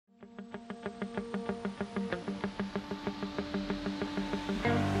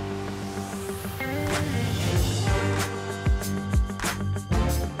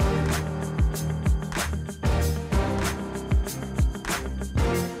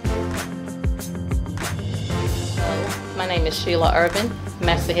My name is Sheila Ervin,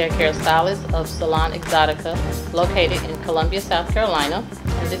 Master Hair Care Stylist of Salon Exotica, located in Columbia, South Carolina.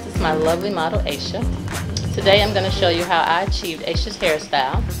 And this is my lovely model, Aisha. Today I'm going to show you how I achieved Aisha's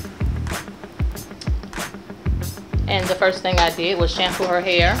hairstyle. And the first thing I did was shampoo her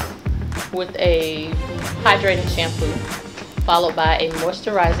hair with a hydrating shampoo, followed by a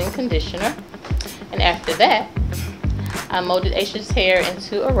moisturizing conditioner. And after that, I molded Aisha's hair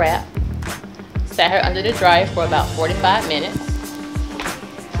into a wrap, sat her under the dryer for about 45 minutes.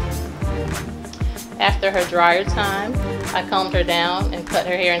 After her dryer time, I combed her down and cut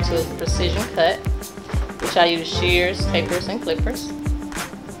her hair into a precision cut, which I used shears, tapers, and clippers.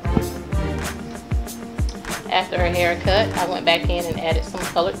 After her haircut, I went back in and added some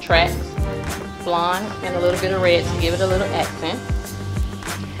colored tracks, blonde, and a little bit of red to give it a little accent.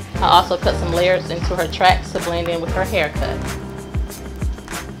 I also cut some layers into her tracks to blend in with her haircut.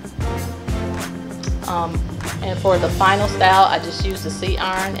 And for the final style, I just used the seat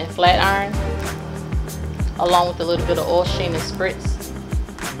iron and flat iron, along with a little bit of oil sheen and spritz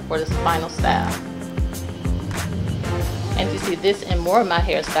for this final style. And to see this and more of my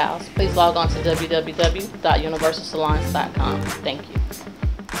hairstyles, please log on to www.universalsalons.com. Thank you.